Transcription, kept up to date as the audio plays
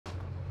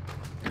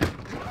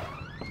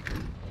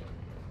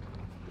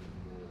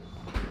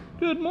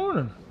Good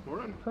morning.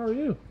 Morning. How are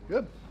you?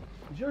 Good.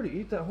 Did you already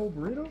eat that whole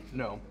burrito?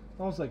 No.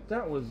 I was like,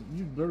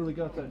 you literally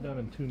got that done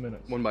in 2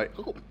 minutes. One bite.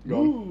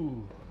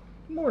 Ooh.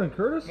 Good morning,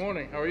 Curtis.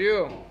 Morning. How are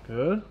you?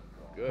 Good.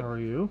 Good. How are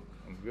you?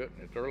 I'm good.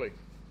 It's early,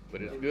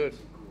 but it's good.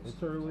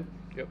 It's early.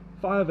 Yep.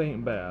 5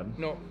 ain't bad.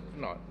 No,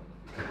 it's not.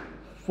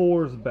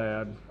 4's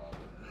bad.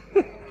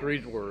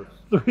 3's worse.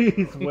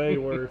 3's way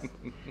worse.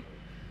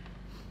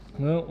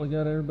 Well, we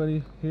got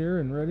everybody here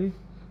and ready,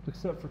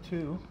 except for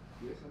 2.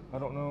 I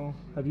don't know.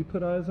 Have you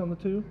put eyes on the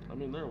 2? I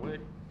mean, they're awake.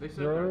 They said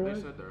They're they're awake?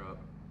 They said they're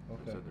up.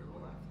 Okay. They said they're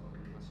awake.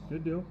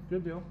 Good deal.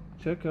 Good deal.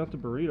 Check out the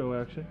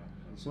burrito action.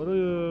 What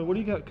do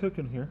you got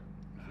cooking here?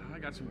 I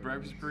got some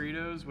breakfast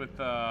burritos with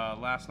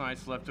last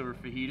night's leftover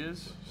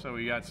fajitas. So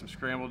we got some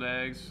scrambled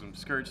eggs, some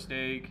skirt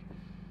steak,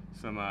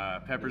 some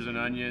peppers and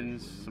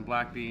onions, some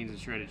black beans, and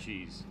shredded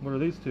cheese. What are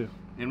these 2?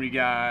 And we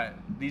got,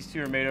 these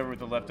 2 are made over with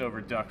the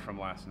leftover duck from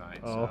last night.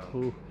 Oh,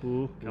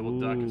 so couple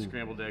duck and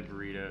scrambled egg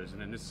burritos.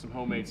 And then this is some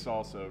homemade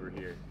salsa over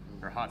here,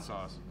 or hot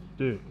sauce.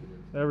 Dude,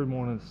 every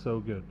morning is so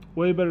good.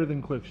 Way better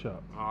than Quick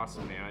Shop.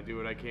 Awesome, man. I do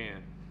what I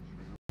can.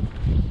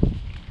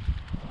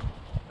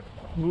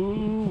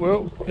 Ooh,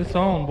 well, it's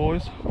on,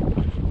 boys.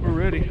 We're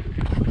ready.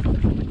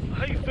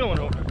 How you feeling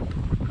over there?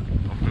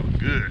 I'm feeling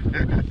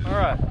good. All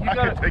right, I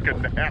can take a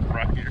nap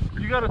right here.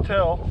 You gotta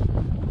tell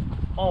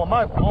all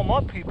my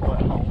people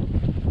at home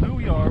who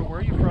you are,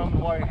 where you from,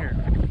 and why you're here.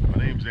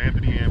 My name's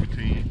Anthony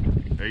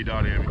Amatine,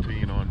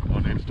 A.Amatine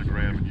on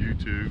Instagram and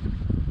YouTube,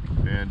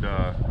 and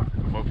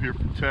I'm up here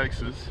from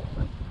Texas,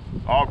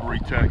 Aubrey,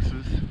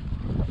 Texas,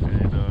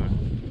 and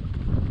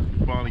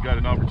finally got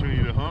an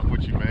opportunity to hunt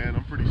with you, man.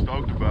 I'm pretty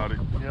stoked about it.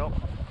 Yep.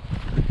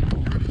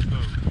 Pretty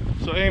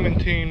stoked. So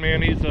Amatine,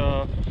 man, he's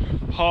a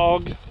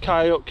hog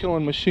coyote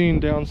killing machine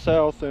down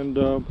south, and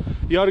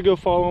you ought to go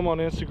follow him on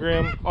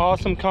Instagram.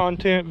 Awesome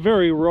content,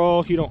 very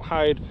raw. He don't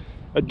hide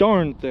a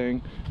darn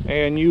thing,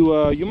 and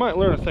you might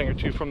learn a thing or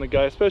two from the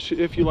guy,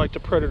 especially if you like to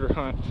predator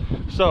hunt.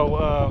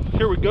 So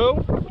here we go.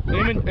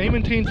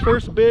 Amatine's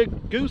first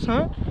big goose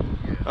hunt.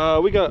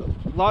 We got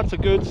lots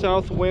of good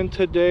south wind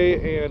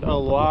today and a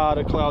lot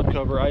of cloud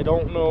cover. I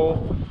don't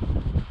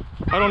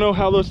know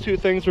how those 2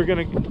 things are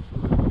gonna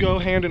go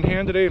hand in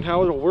hand today and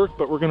how it'll work,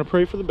 but we're gonna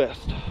pray for the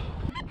best.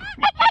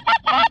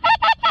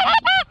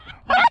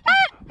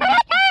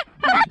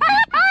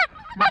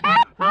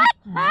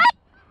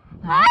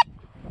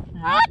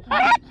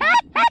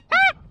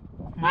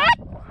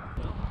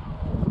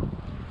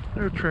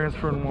 They're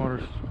transferring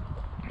waters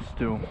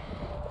still.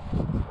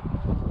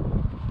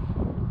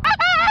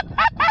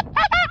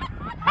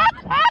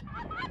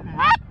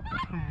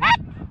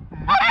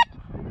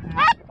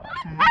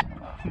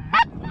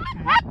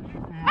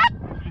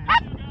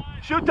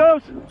 Shoot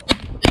those!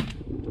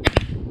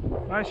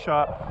 Nice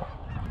shot.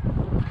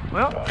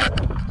 Well,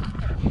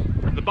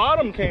 the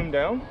bottom came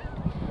down.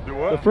 Do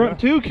what? The front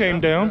 2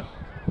 came down.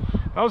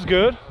 That was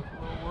good.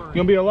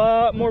 Gonna be a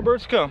lot more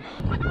birds to come.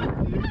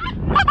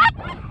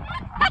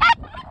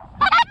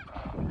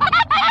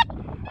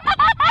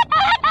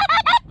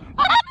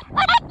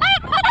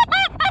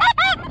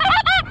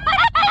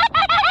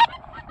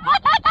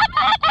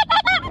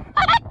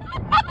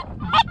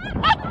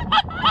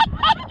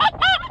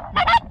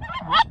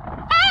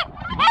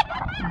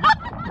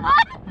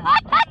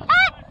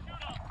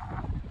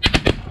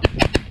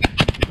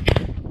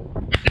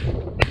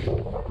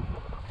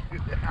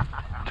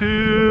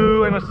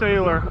 Two and a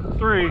sailor.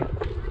 3.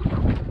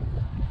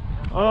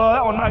 Oh,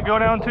 that one might go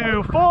down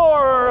to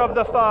 4 of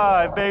the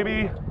 5,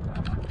 baby.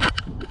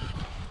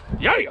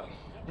 Yeah.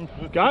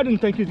 God didn't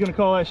think he was gonna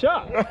call that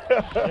shot.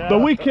 Yeah. But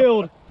we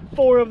killed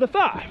 4 of the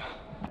 5.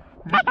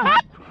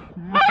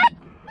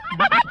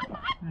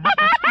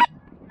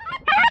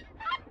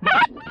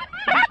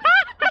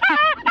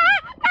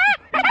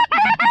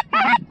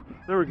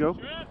 There we go.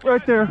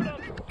 Right there.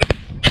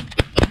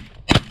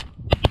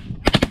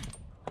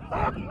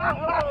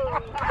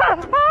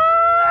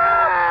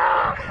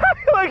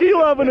 Like he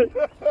loving it.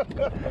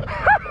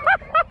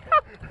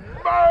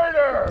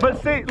 Murder!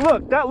 But see,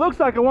 look, that looks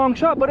like a long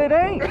shot, but it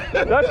ain't.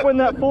 That's when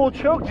that full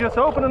choke just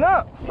opening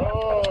up.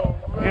 Oh,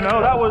 man. You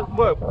know, that was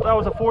what? That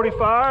was a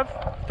 45,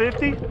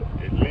 50.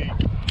 It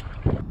leaked.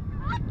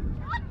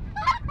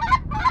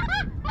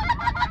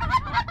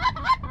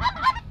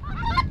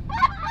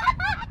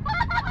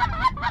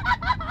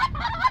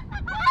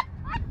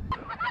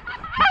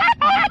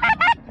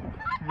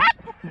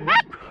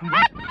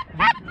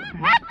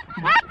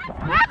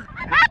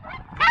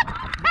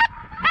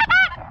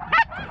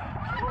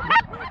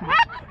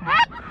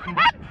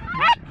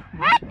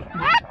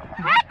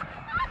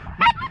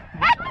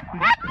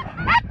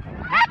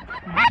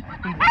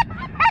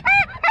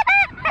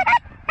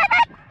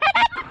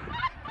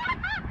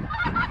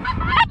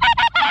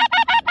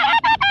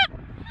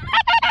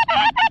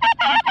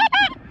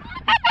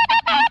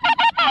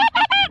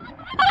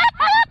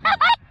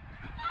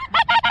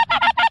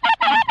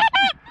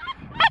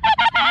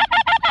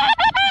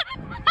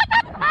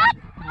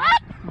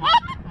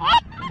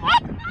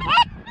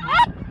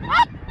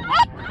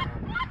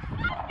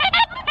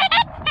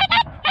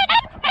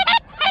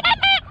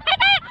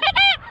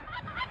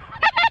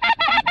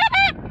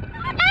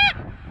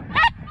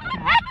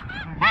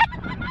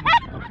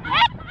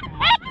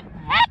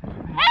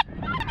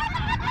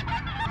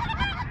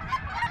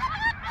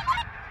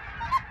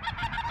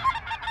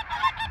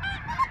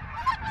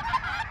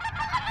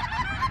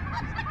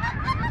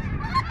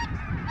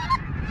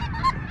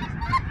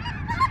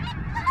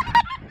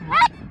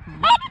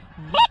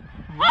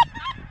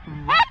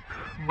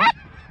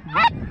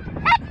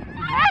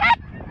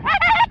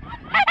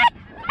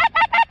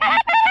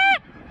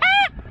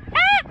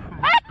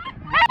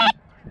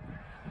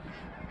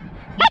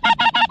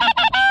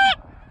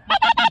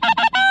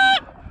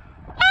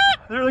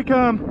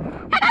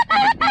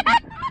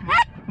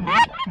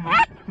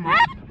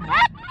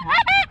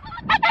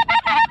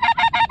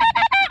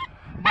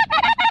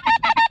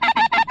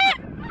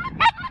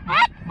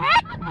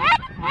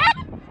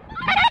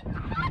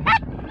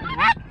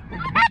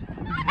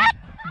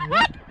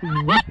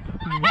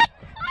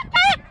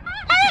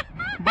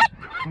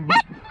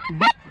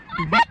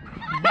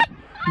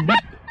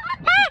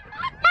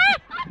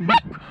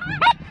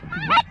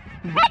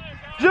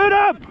 Shoot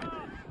up!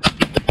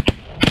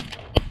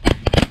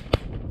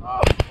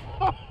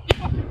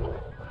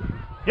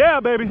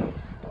 Yeah, baby.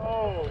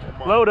 Oh,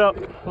 my Load up,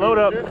 load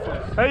up.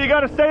 Hey, you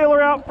got a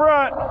sailor out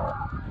front.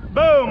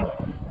 Boom.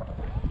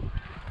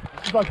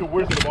 It's like the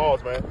Wizard of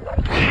Oz, man.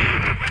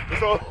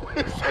 It's all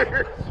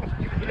serious.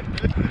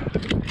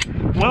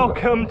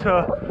 Welcome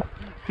to,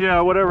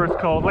 yeah, whatever it's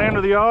called. Land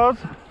of the Oz?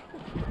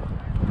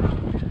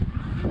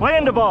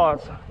 Land of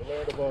Oz. The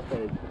land of all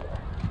things.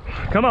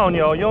 Come on,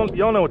 y'all.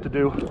 Y'all know what to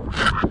do.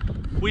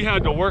 We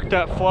had to work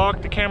that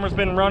flock. The camera's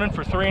been running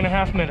for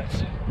 3.5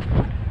 minutes.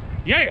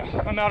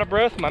 Yeah, I'm out of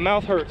breath. My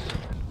mouth hurts.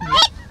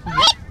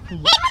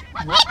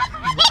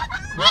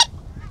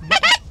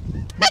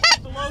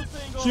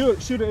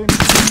 Shoot it in.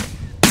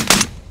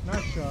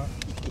 Nice shot.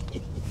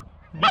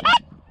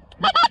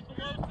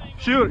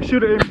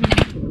 Shoot it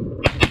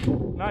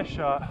in. Nice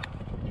shot.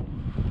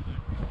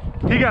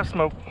 He got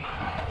smoked.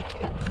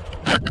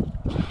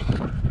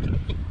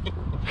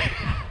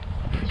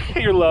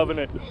 You're loving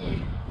it.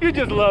 You're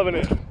just loving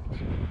it.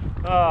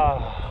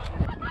 Ah.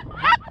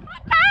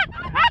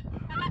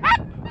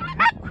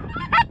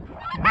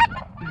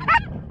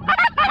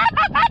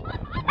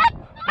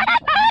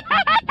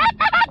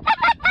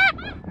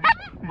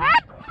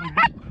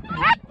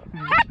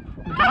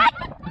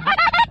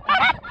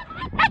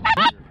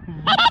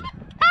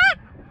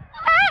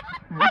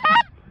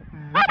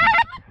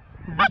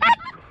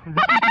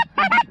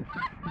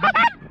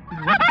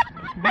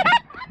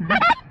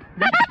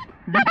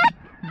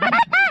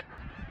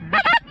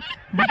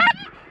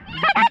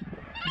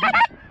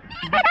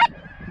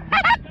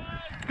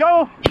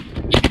 Go!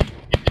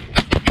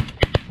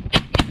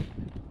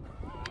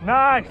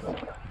 Nice!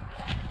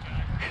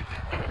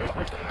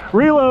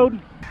 Reload!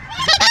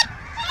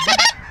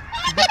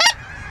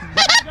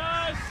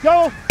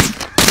 Go!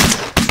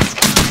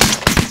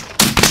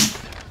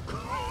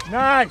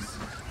 Nice!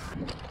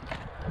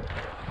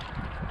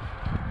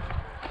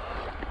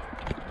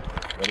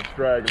 Got a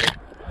straggler.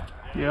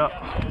 Yeah.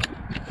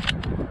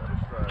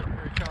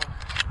 Here he comes.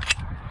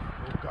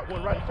 Oh, got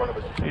one right in front of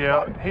us.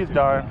 Yeah, he's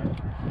dying.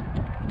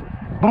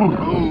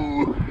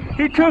 Ooh.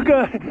 He took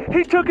a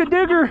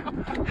digger.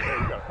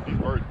 He's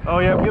bird. Oh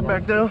yeah, get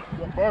back down.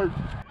 Got bird.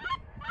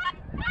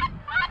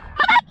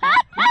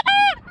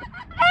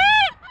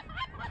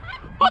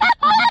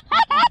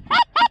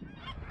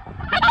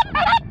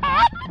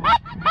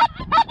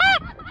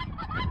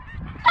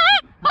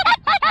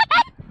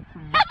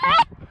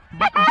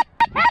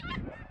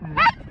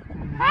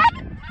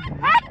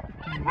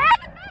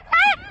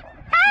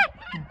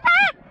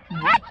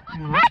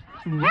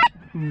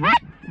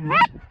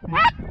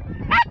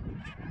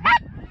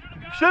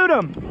 Shoot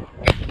him!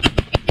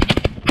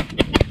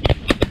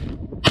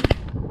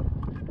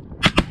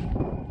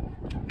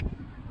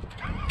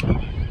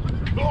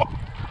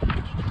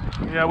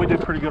 Yeah, we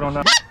did pretty good on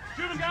that.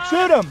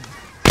 Shoot him!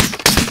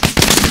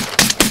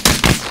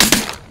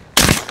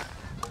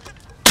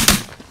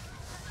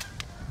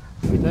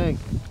 What do you think?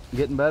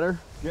 Getting better?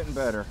 Getting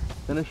better.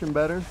 Finishing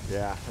better?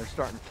 Yeah, they're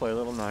starting to play a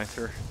little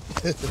nicer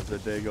as the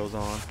day goes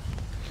on.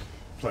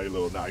 Play a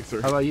little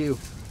nicer. How about you?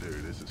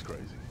 Dude, this is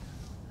crazy.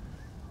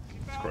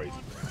 It's crazy.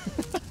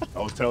 I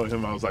was telling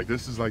him, I was like,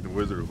 this is like the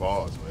Wizard of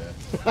Oz, man.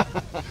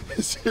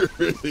 It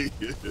really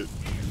is.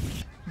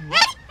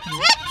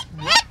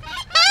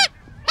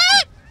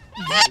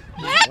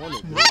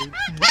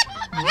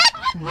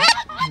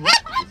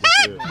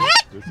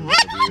 This is gonna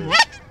be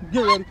it.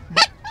 Get ready.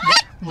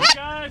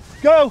 Guys,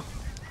 go!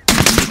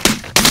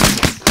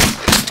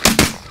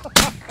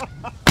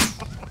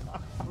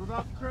 We're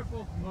about to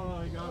triple.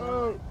 Oh, you got it.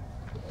 Oh.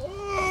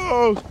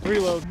 Oh.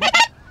 Reload. Shoot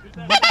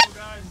that triple,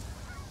 guys.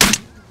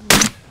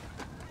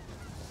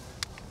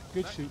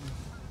 Good shooting.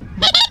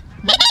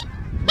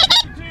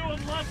 2 on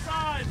the left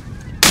side.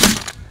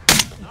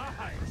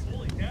 Nice.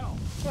 Holy cow.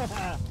 All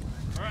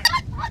right.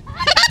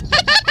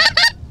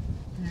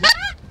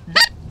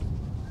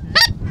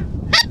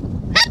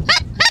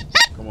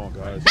 Come on,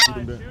 guys. Shoot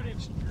Shoot him down. him.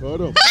 Cut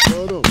him.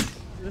 Cut him.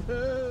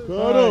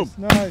 Cut him.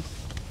 Nice.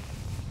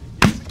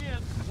 Get him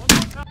again. One more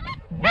time.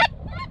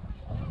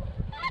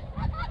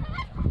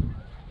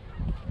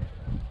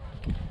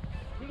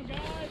 Shoot him,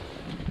 guys.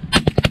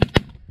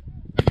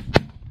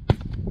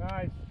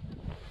 Nice.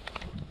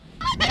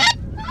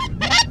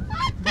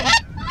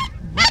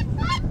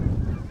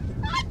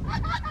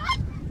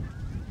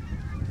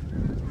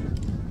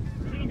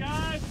 Shoot him,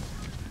 guys.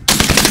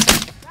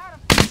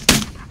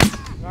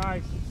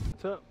 Nice.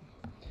 What's up?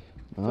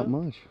 Not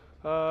much.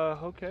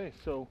 Okay,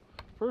 so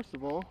first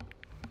of all,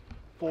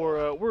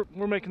 for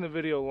we're making the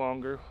video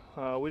longer.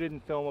 We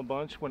didn't film a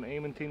bunch when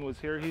Amantine was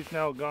here. He's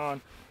now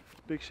gone.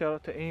 Big shout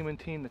out to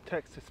Amantine, the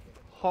Texas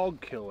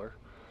hog killer.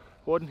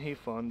 Wasn't he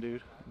fun,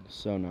 dude?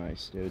 So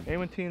nice, dude.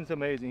 Amenteen's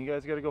amazing. You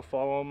guys got to go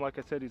follow him. Like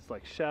I said, he's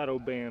like shadow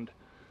banned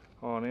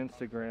on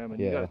Instagram, and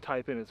you got to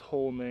type in his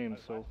whole name.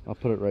 So I'll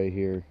put it right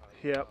here.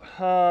 Yep.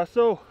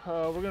 So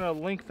we're gonna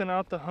lengthen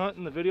out the hunt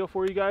in the video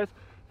for you guys.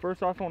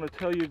 First off, I want to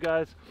tell you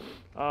guys.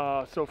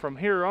 So from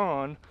here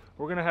on,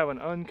 we're gonna have an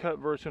uncut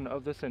version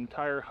of this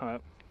entire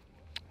hunt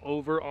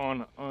over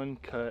on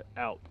Uncut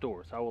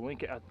Outdoors. I will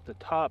link it at the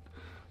top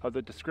of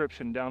the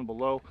description down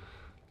below.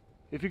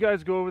 If you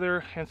guys go over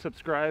there and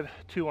subscribe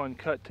to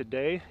Uncut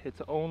today, it's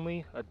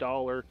only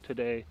 $1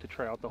 today to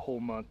try out the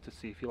whole month to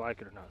see if you like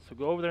it or not. So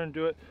go over there and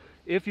do it.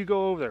 If you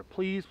go over there,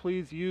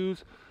 please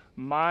use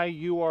my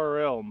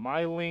URL,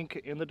 my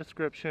link in the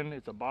description.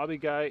 It's a Bobby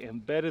Guy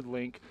embedded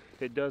link.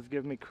 It does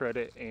give me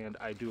credit, and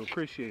I do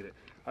appreciate it.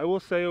 I will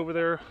say over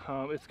there,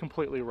 it's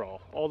completely raw.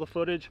 All the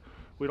footage,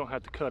 we don't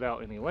have to cut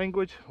out any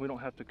language. We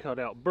don't have to cut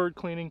out bird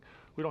cleaning.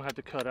 We don't have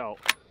to cut out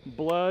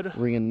blood.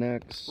 Wringing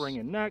necks.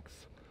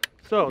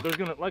 So there's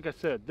gonna, like I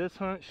said, this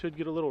hunt should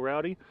get a little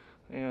rowdy,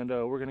 and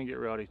we're gonna get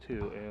rowdy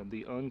too. And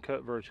the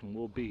uncut version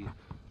will be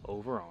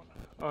over on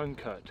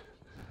Uncut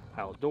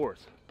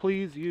Outdoors.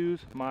 Please use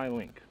my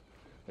link.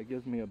 That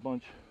gives me a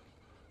bunch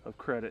of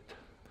credit.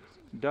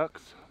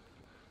 Ducks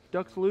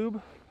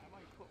lube.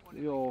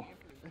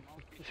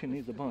 She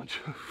needs a bunch.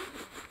 A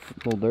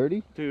little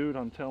dirty? Dude,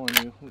 I'm telling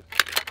you.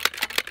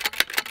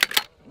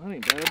 That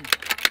ain't bad.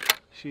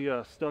 She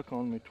stuck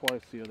on me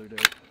twice the other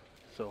day.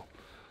 So,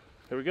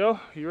 here we go.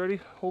 You ready?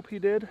 Hope he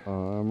did.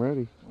 I'm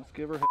ready. Let's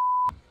give her.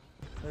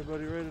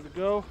 Everybody ready to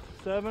go?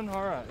 7.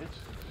 All right. It's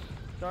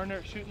darn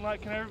near shooting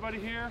light. Can everybody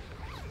hear?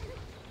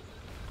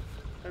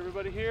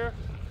 Everybody hear?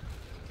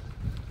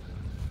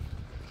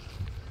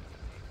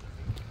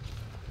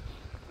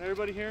 Can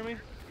everybody hear me?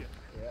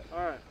 Yeah.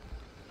 All right.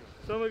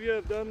 Some of you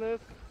have done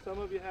this. Some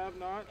of you have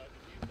not.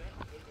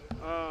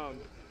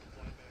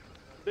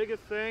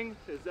 Biggest thing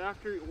is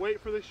after, wait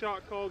for the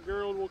shot call.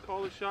 Gerald will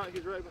call the shot.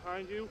 He's right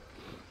behind you.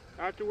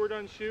 After we're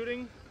done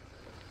shooting,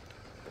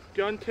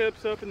 gun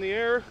tips up in the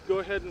air. Go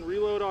ahead and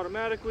reload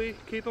automatically.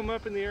 Keep them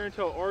up in the air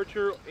until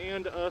Archer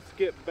and us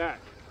get back.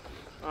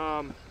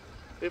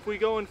 If we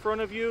go in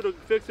front of you to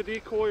fix a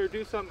decoy or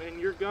do something and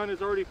your gun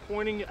is already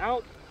pointing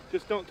out,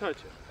 just don't touch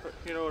it.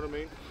 You know what I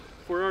mean?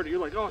 If we're already, you're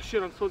like, oh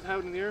shit, I'm supposed to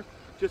have it in the air.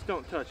 Just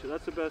don't touch it.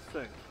 That's the best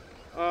thing.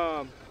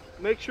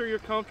 Make sure you're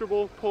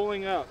comfortable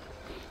pulling up,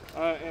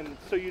 and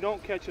so you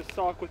don't catch a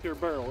sock with your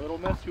barrel. It'll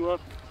mess you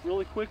up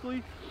really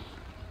quickly.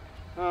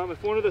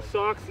 If one of the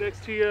socks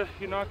next to you,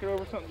 you knock it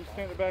over something, just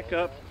stand it back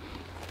up.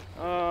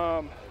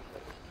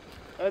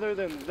 Other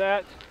than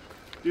that,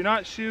 do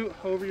not shoot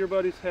over your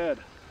buddy's head.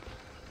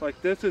 Like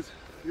this is,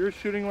 your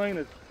shooting lane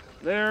is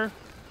there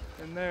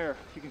and there.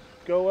 You can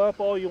go up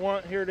all you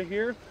want here to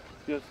here.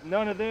 Just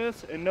none of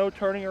this, and no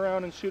turning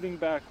around and shooting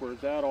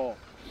backwards at all.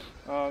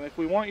 If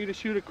we want you to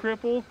shoot a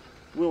cripple,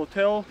 we'll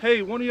tell,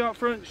 hey, one of you out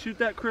front, shoot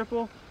that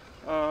cripple.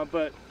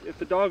 But if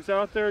the dog's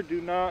out there,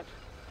 do not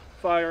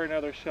fire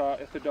another shot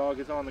if the dog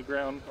is on the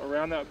ground,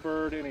 around that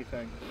bird,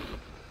 anything.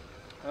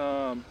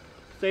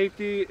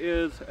 Safety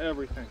is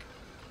everything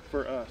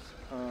for us.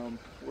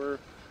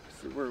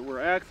 We're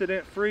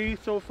accident free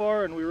so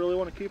far, and we really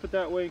want to keep it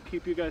that way and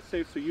keep you guys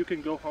safe so you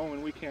can go home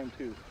and we can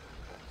too.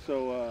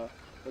 So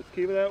let's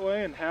keep it that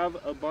way and have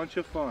a bunch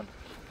of fun.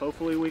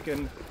 Hopefully we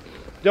can,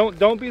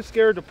 don't be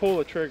scared to pull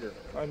a trigger.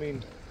 I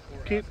mean,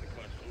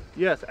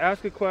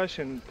 ask a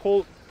question,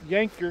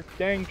 yank your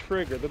dang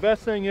trigger. The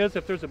best thing is,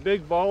 if there's a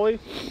big volley,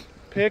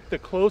 pick the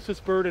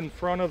closest bird in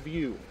front of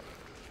you.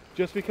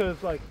 Just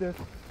because like this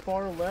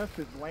far left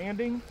is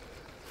landing,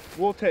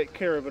 we'll take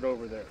care of it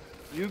over there.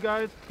 You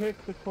guys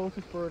pick the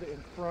closest bird in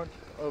front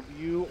of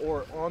you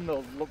or on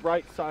the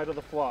right side of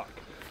the flock.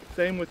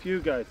 Same with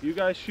you guys. You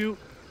guys shoot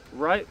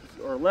right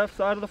or left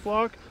side of the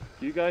flock.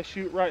 You guys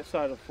shoot right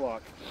side of the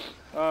flock.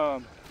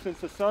 Since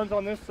the sun's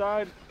on this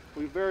side,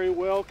 we very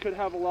well could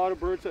have a lot of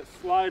birds that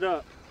slide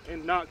up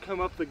and not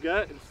come up the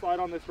gut and slide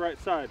on this right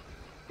side.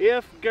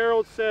 If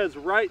Gerald says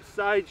right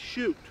side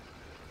shoot,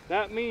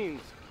 that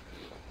means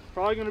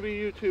probably going to be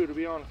you too, to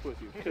be honest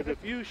with you. Because if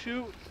you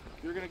shoot,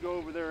 you're going to go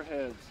over their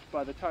heads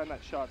by the time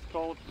that shot's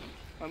called,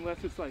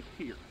 unless it's like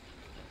here.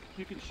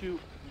 You can shoot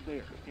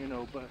there, you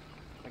know, but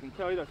I can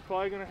tell you that's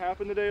probably going to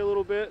happen today a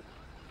little bit.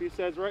 If he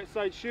says right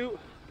side shoot,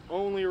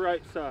 only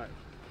right side.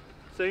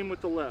 Same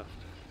with the left.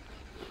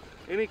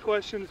 Any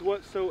questions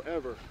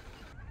whatsoever?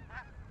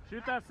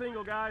 Shoot that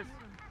single, guys.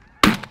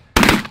 Did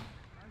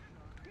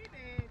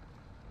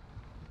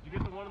you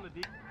get the one on the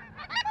deep?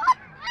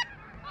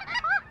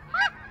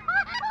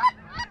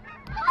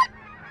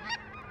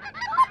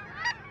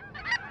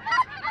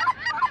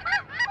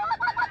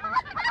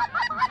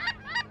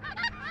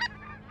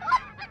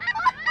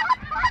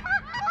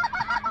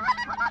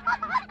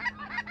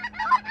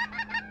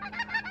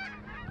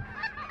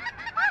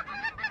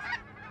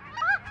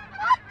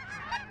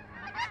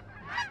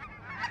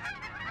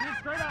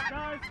 Straight up,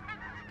 guys.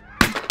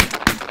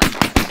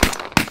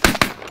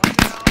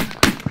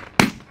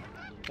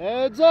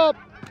 Heads up.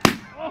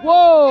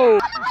 Whoa.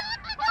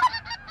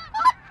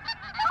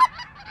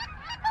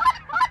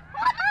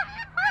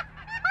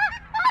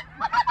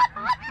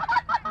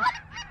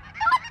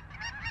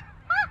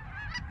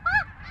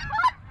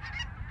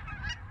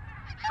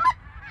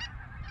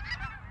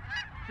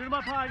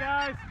 Bye,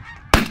 guys.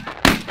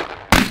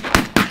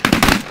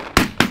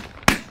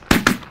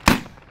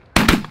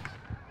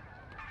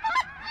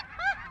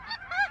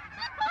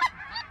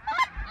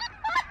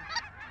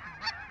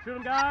 Shoot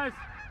him, guys.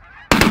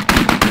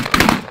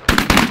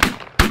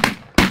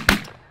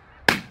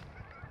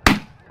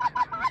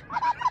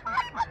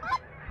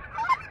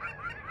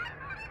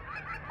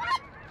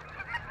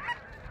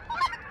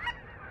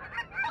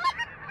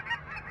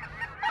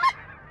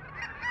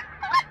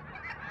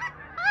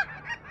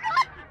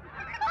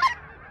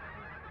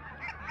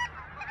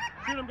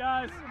 Shoot him,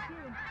 guys.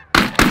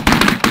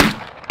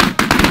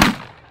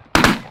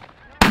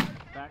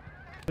 Back.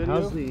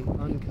 How's the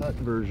uncut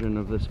version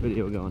of this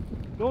video going?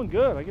 Going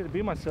good. I get to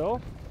be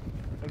myself.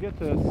 I get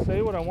to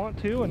say what I want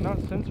to and not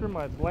censor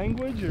my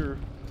language or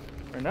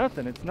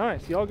nothing. It's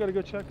nice. Y'all got to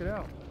go check it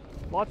out.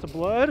 Lots of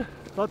blood,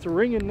 lots of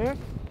wringing neck.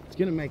 It's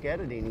gonna make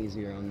editing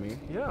easier on me.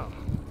 Yeah.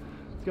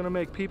 It's gonna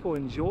make people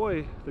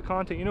enjoy the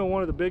content. You know,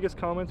 one of the biggest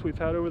comments we've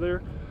had over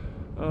there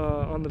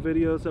on the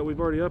videos that we've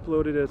already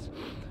uploaded is,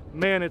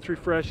 man, it's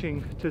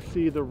refreshing to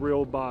see the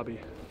real Bobby.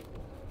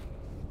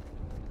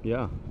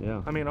 Yeah,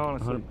 yeah. I mean,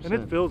 honestly, 100%. and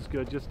it feels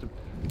good just to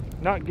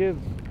not give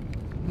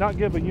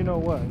a you know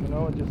what, you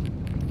know, and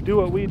just do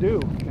what we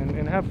do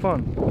and have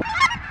fun.